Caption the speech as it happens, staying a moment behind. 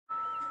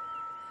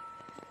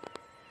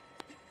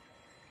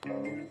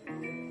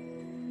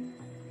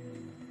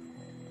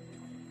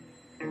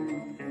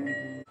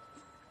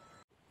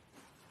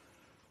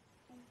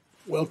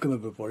Welcome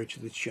everybody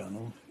to the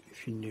channel.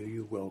 If you're new,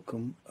 you're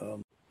welcome.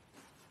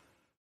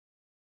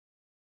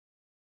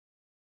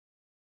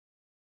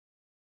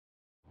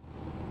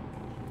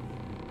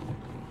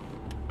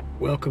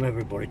 Welcome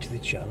everybody to the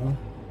channel.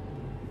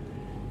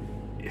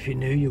 If you're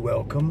new, you're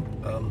welcome.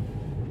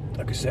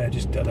 Like I say, I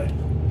just did a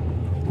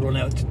run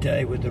out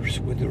today with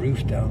the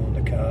roof down on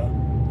the car.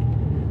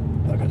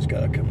 Like I've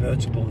got a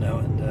convertible now,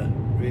 and a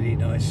really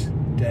nice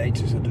day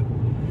to sort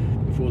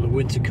of before the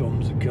winter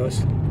comes, of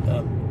course.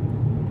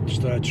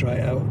 Just thought I'd try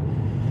it out.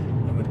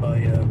 I'm with my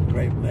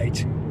great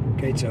mate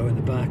Kato in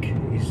the back.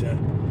 He's a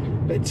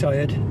bit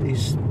tired.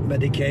 His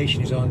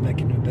medication is on,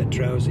 making him a bit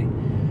drowsy,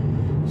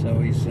 so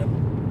he's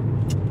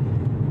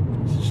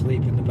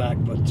asleep in the back.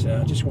 But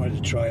I just wanted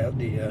to try out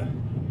the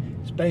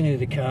it's mainly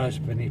the cars,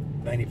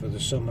 mainly for the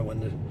summer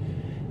when the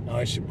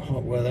nice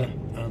hot weather,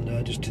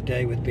 and just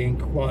today with being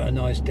quite a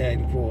nice day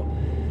before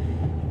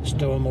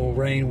storm or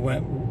rain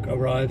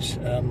arrives.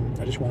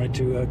 I just wanted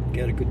to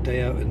get a good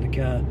day out in the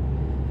car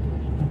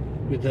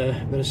with a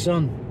bit of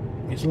sun.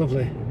 It's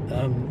lovely.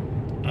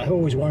 I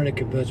always wanted a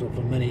convertible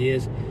for many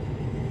years.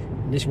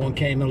 This one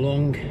came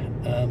along.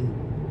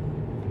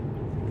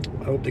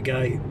 I hope the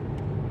guy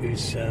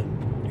whose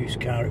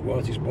car it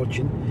was is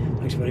watching.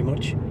 Thanks very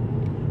much.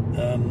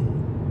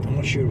 I'm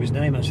not sure of his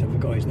name. I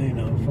forgot his name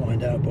now. I'll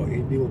find out, but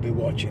he will be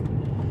watching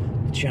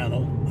the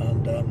channel,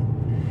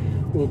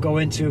 and we'll go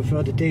into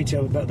further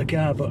detail about the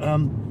car. But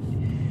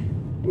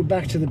we're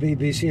back to the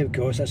BBC, of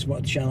course. That's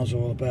what the channel's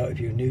all about if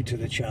you're new to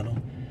the channel.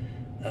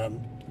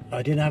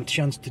 I didn't have a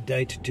chance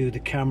today to do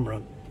the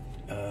camera.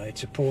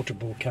 It's a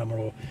portable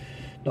camera, or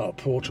not a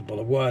portable,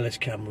 a wireless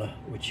camera,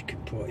 which you can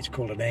put. It's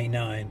called an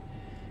A9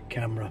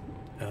 camera,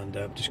 and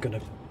I'm just going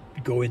to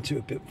go into it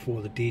a bit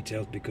for the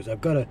details, because I've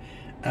got a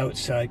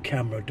outside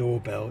camera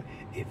doorbell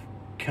if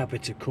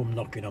Capita come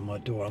knocking on my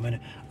door. I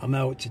mean, I'm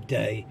out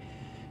today.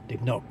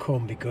 They've not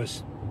come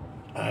because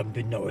I haven't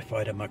been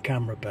notified of my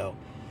camera bell,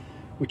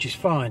 which is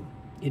fine.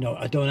 You know,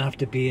 I don't have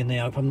to be in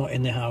there if I'm not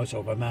in the house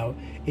or if I'm out.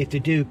 If they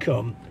do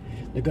come,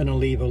 they're going to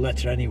leave a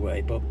letter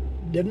anyway. But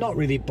they've not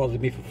really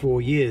bothered me for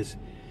 4 years,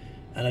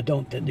 and I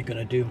don't think they're going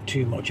to do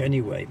too much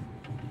anyway.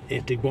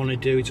 If they want to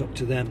do, it's up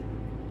to them.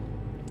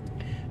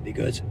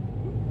 Because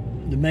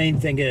the main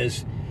thing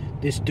is,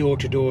 this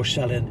door-to-door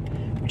selling,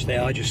 which they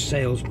are just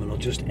salesmen, will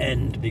just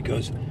end,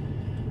 because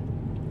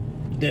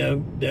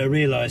they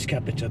realise,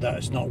 Capita, that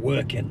it's not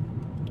working.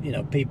 You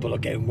know, people are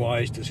getting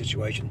wise to the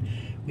situation.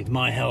 With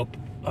my help,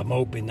 I'm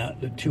hoping that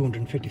the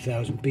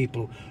 250,000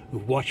 people who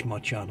watch my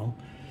channel,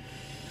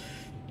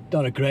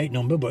 not a great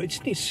number, but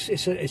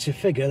it's a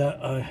figure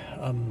that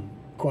I'm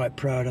quite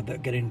proud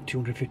of, getting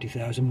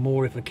 250,000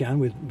 more if I can,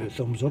 with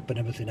thumbs up and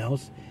everything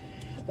else.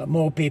 That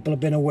more people have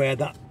been aware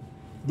that,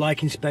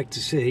 like Inspector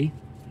C,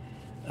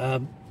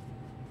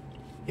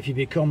 if you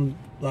become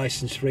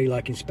license free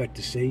like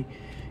Inspector C,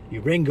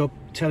 you ring up,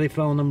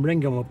 telephone them,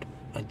 ring them up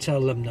and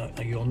tell them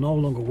that you're no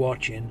longer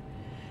watching,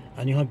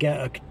 and you'll get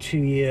a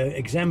 2-year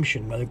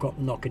exemption where they've got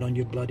knocking on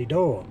your bloody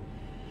door.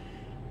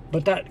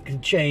 But that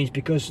can change,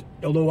 because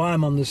although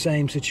I'm on the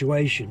same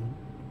situation,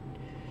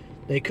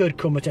 they could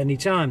come at any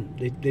time.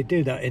 They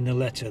do that in the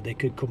letter. They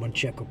could come and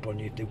check up on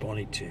you if they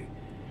wanted to.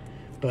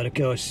 But of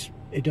course,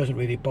 it doesn't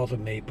really bother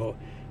me. But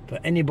for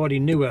anybody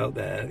new out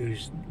there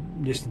who's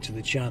listening to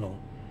the channel,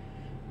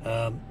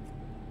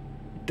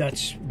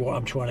 that's what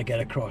I'm trying to get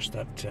across,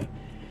 that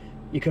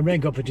you can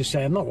ring up and just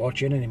say, I'm not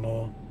watching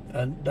anymore.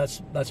 And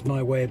that's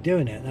my way of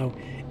doing it. Now,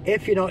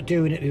 if you're not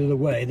doing it the other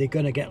way, they're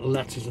going to get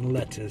letters and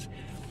letters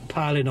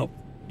piling up.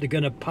 They're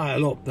going to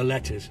pile up the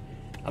letters.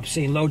 I've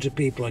seen loads of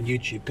people on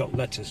YouTube got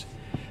letters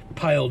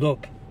piled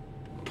up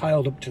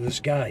to the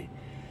sky.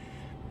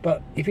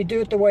 But if you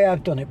do it the way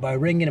I've done it, by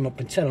ringing them up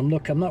and telling them,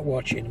 look, I'm not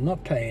watching, I'm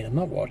not paying, I'm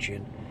not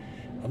watching,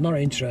 I'm not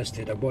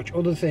interested, I watch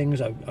other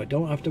things, I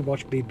don't have to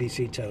watch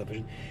BBC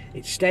television.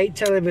 It's state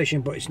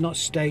television, but it's not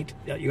state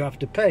that you have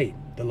to pay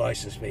the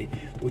licence fee,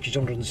 which is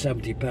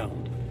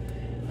 £170.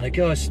 And of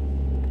course,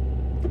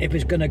 if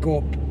it's going to go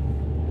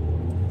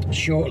up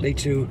shortly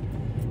to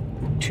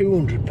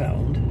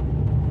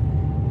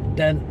 £200,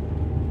 then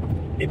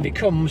it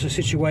becomes a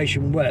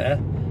situation where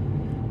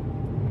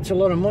it's a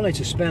lot of money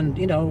to spend,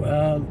 you know,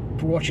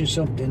 for watching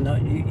something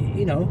that,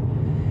 you know,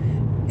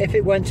 if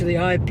it went to the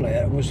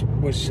iPlayer and was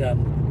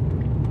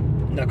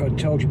like I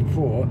told you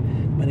before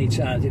many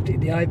times, if the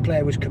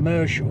iPlayer was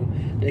commercial,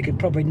 they could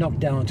probably knock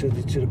down to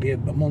be a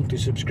monthly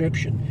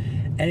subscription,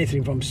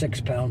 anything from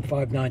 £6,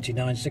 £5.99,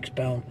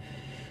 £6,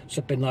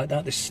 something like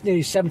that. There's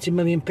nearly 70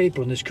 million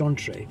people in this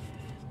country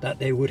that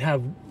they would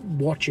have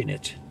watching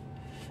it.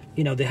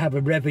 You know, they have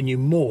a revenue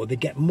more. They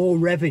get more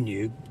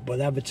revenue by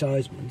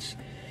advertisements.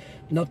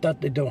 Not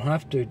that they don't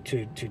have to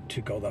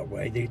go that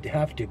way. They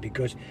have to,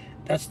 because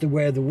that's the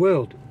way of the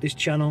world. This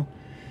channel,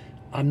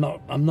 I'm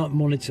not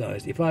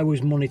monetized. If I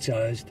was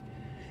monetized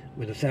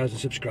with 1,000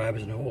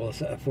 subscribers and all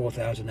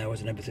 4,000 hours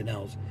and everything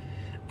else,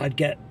 I'd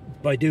get,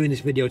 by doing this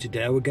video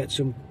today, I would get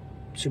some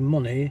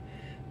money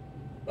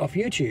off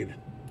YouTube.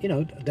 You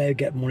know, they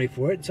get money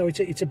for it, so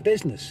it's a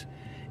business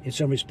in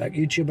some respect.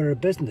 YouTube are a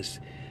business,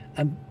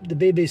 and the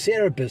BBC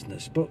are a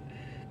business, but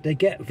they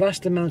get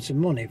vast amounts of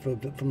money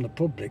from the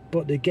public,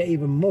 but they get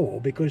even more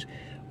because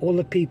all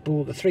the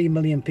people, the 3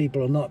 million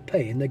people are not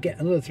paying. They get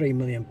another 3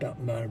 million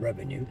amount of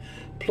revenue,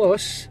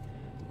 plus,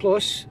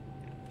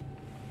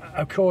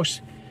 of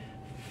course,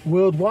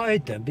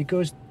 worldwide then,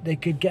 because they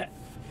could get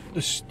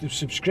the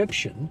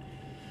subscription,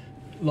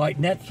 like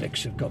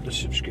Netflix have got the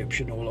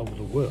subscription all over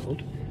the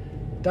world.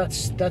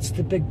 That's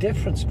the big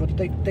difference. But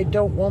they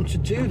don't want to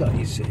do that,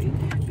 you see,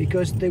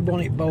 because they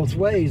want it both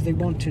ways. They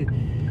want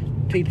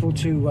people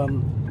to,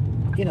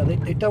 you know,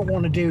 they don't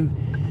want to do.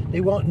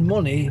 They want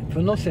money for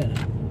nothing.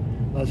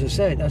 As I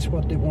said, that's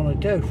what they want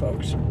to do,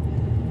 folks.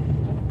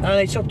 And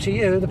it's up to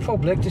you, the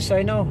public, to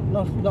say no,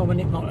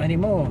 not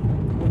anymore.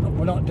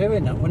 We're not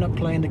doing that. We're not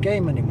playing the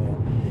game anymore.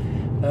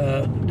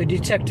 The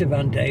detective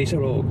van days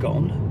are all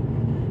gone.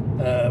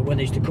 When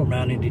they used to come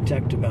round in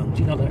detective vans,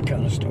 you know, that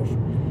kind of stuff.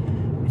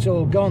 It's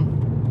all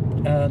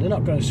gone. They're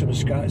not going to sort of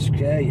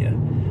scare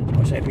you.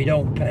 I say if you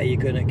don't pay,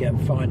 you're going to get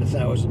fined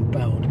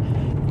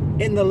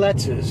 £1,000. In the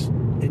letters,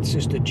 it's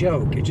just a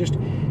joke. It's just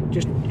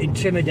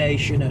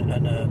intimidation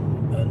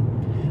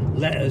and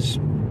letters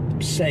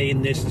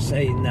saying this and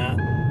saying that.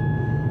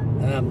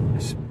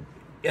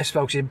 Yes,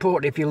 folks, it's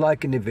important, if you're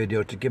liking the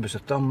video, to give us a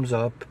thumbs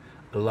up,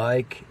 a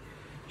like,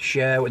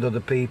 share with other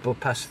people,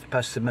 pass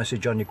the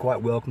message on. You're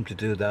quite welcome to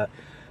do that.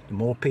 The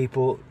more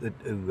people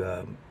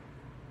who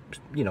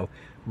you know,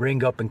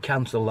 ring up and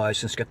cancel the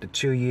license, get the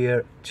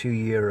two-year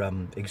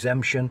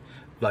exemption,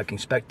 like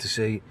Inspect to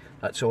See.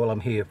 That's all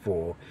I'm here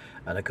for.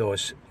 And of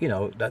course, you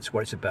know, that's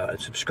what it's about. And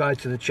subscribe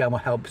to the channel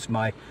helps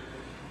my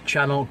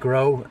channel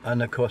grow,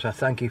 and of course I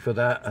thank you for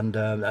that. And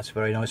that's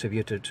very nice of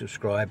you to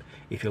subscribe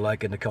if you're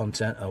liking the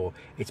content or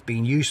it's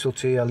been useful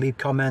to you. Leave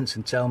comments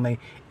and tell me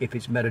if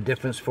it's made a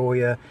difference for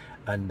you,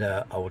 and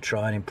I will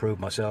try and improve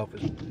myself.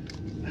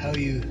 How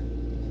you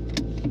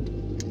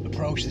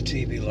approach the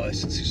TV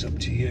license is up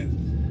to you.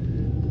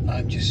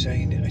 I'm just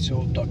saying it's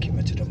all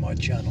documented on my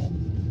channel.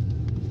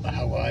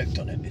 How I've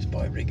done it is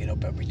by ringing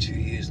up every 2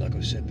 years, like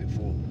I've said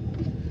before.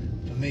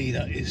 For me,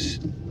 that is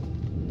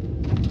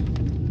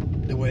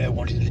the way I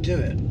wanted to do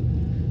it.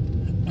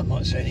 I'm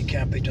not saying it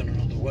can't be done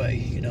another way,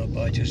 you know,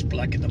 by just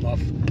blacking them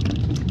off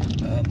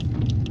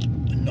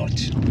and not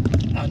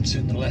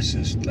answering the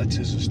letters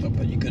and stuff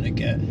that you're going to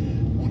get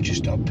once you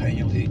stop paying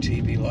your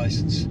TV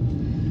license.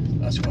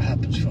 That's what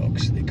happens,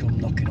 folks. They come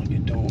knocking on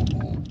your door.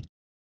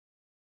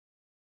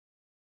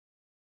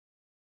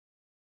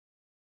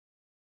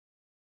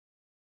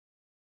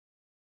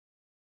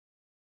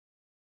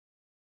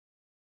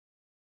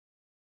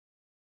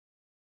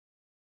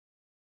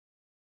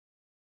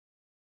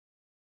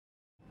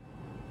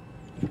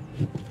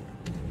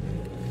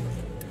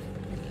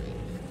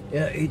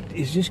 Yeah,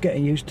 he's just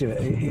getting used to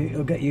it.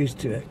 He'll get used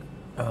to it,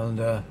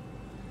 and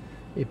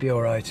he'll be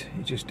all right.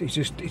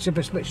 It's a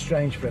bit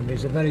strange for him.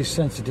 He's a very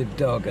sensitive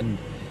dog and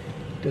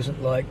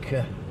doesn't like,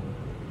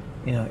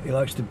 you know, he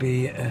likes to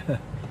be,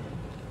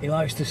 he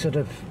likes to sort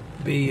of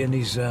be in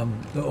his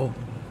little,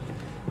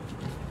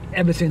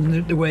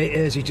 everything the way it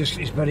is.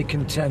 He's very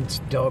content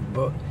dog,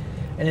 but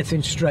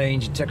anything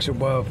strange, it takes a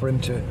while for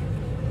him to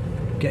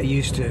get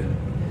used to.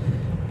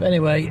 But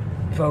anyway,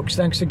 folks,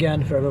 thanks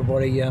again for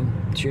everybody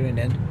tuning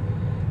in,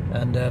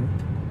 and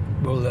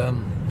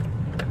we'll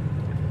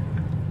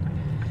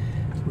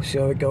see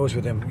how it goes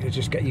with him. He'll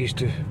just get used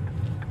to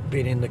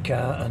being in the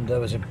car, and there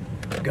was a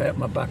guy up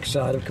my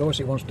backside, of course.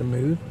 He wants to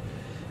move.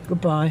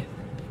 Goodbye.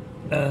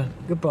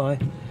 Goodbye.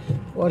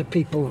 Why do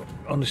people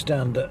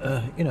understand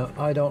that, you know,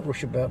 I don't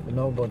rush about with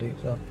nobody?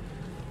 So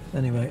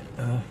anyway,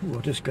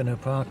 we're just going to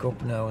park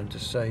up now and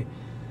just say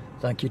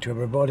thank you to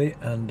everybody.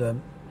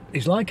 And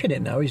he's liking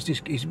it now.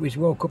 He's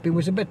woke up. He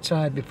was a bit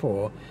tired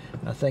before.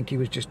 I think he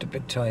was just a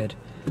bit tired.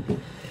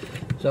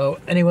 So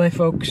anyway,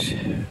 folks,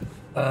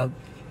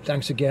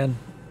 thanks again,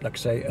 like I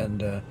say,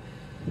 and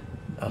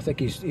I think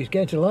he's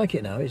getting to like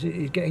it now.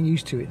 He's getting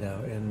used to it now.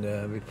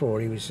 And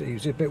before he was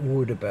a bit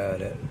worried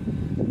about it.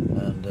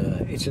 And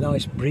it's a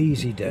nice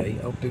breezy day.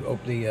 Hope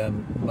the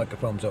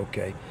microphone's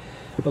okay.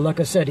 But like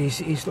I said,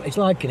 he's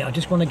liking it. I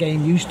just want to get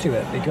him used to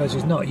it, because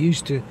he's not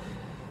used to.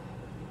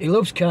 He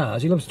loves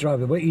cars, he loves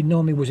driving, but he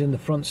normally was in the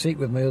front seat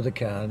with my other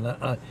car, and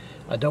I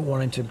don't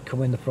want him to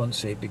come in the front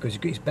seat because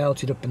he's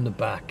belted up in the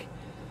back,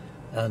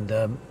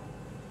 and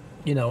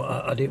you know,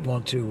 I didn't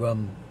want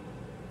to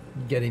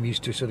get him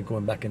used to sort of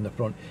going back in the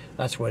front.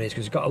 That's what it is,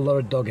 because he's got a lot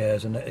of dog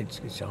hairs and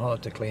it's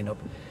hard to clean up,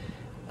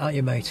 aren't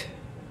you, mate?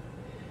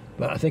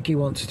 But I think he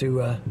wants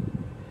to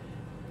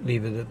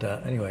leave it at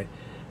that.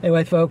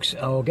 Anyway, folks,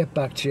 I'll get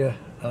back to you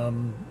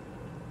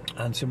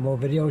and some more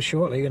videos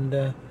shortly, and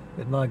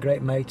with my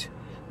great mate,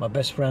 my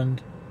best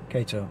friend,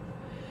 Kato.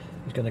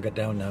 He's going to get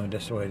down now, and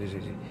that's the way it is.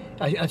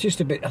 I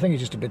think he's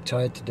just a bit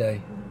tired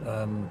today,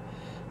 and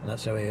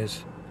that's how he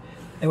is.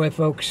 Anyway,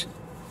 folks,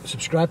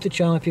 subscribe to the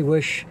channel if you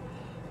wish.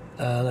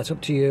 That's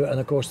up to you. And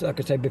of course, like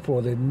I said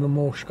before, there's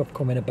more stuff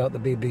coming about the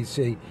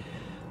BBC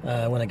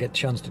when I get a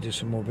chance to do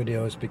some more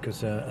videos,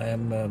 because I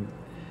am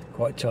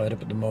quite tied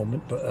up at the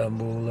moment, but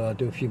we'll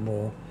do a few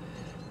more.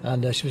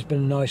 And it's been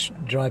a nice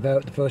drive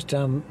out, the first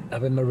time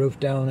having my roof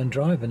down and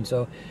driving,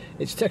 so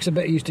it takes a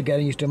bit of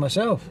getting used to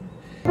myself.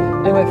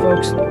 Anyway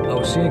folks,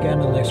 I'll see you again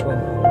on the next one.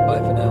 Bye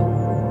for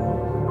now.